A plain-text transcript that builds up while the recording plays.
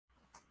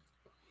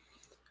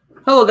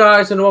Hello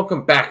guys and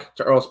welcome back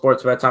to Earle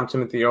Sports Bets. I'm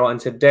Timothy Earle, and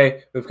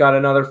today we've got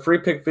another free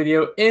pick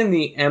video in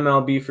the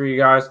MLB for you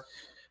guys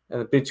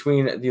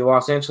between the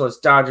Los Angeles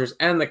Dodgers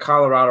and the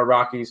Colorado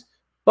Rockies.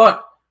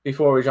 But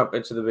before we jump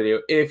into the video,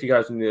 if you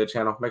guys are new to the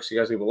channel, make sure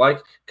you guys leave a like,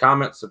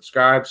 comment,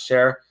 subscribe,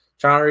 share.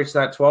 Trying to reach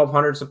that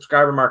 1,200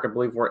 subscriber mark. I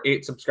believe we're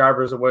 8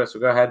 subscribers away, so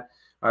go ahead,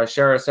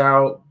 share us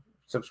out,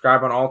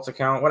 subscribe on Alt's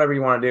account, whatever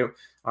you want to do.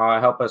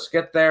 Help us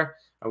get there.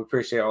 I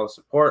appreciate all the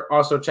support.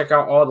 Also, check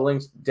out all the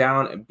links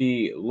down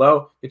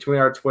below between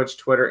our Twitch,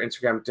 Twitter,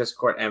 Instagram,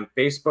 Discord, and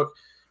Facebook.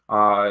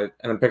 And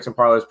then Picks and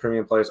Parleys,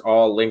 Premium Plays,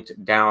 all linked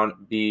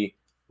down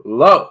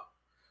below.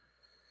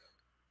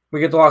 We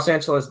get the Los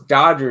Angeles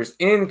Dodgers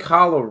in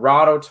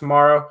Colorado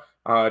tomorrow.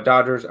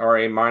 Dodgers are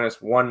a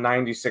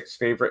 -196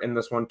 favorite in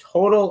this one.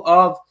 Total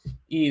of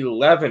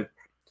 11.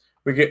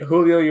 We get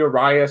Julio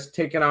Urias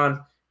taking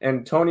on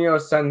Antonio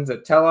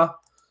Senzatella.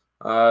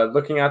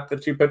 Looking at the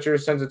two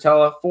pitchers,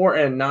 Senzatella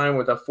 4-9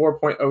 with a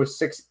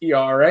 4.06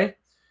 ERA,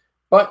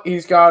 but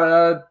he's got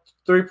a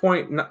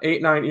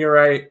 3.89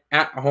 ERA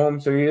at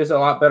home, so he is a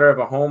lot better of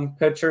a home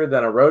pitcher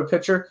than a road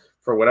pitcher.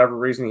 For whatever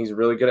reason, he's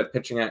really good at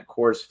pitching at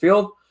Coors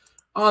Field.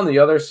 On the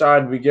other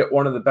side, we get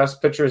one of the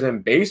best pitchers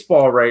in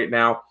baseball right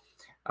now,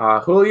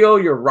 Julio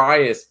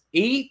Urias,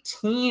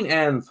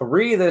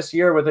 18-3 this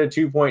year with a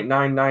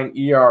 2.99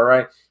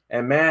 ERA,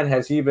 and man,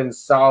 has he been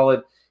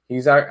solid.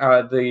 He's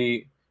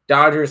the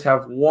Dodgers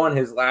have won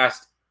his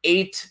last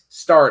 8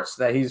 starts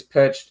that he's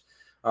pitched.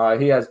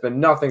 He has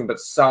been nothing but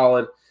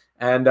solid.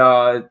 And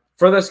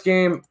for this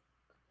game,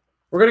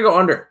 we're going to go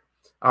under.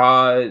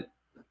 I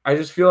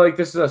just feel like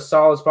this is a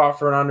solid spot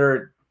for an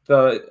under.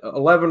 The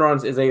 11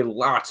 runs is a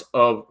lot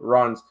of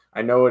runs.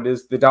 I know it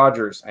is the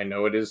Dodgers. I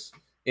know it is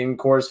in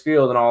Coors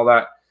Field and all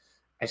that.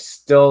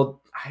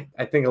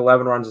 I think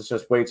 11 runs is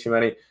just way too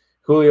many.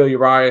 Julio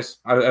Urias,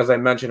 as I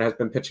mentioned, has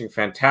been pitching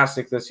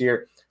fantastic this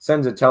year.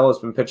 Senzatella has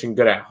been pitching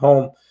good at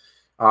home.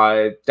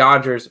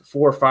 Dodgers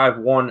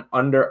 4-5-1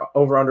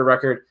 over-under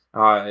record.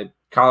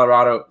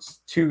 Colorado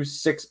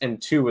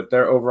 2-6-2 with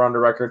their over-under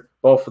record.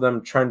 Both of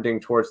them trending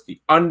towards the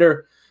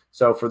under.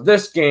 So for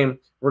this game,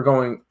 we're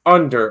going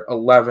under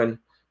 11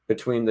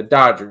 between the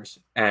Dodgers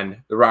and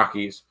the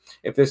Rockies.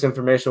 If this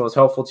information was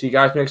helpful to you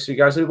guys, make sure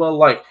you guys leave a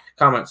like,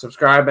 comment,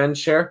 subscribe, and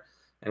share.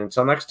 And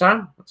until next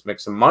time, let's make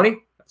some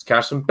money. Let's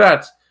cash some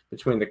bets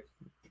between the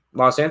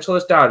Los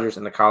Angeles Dodgers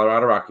and the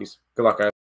Colorado Rockies. Good luck, guys.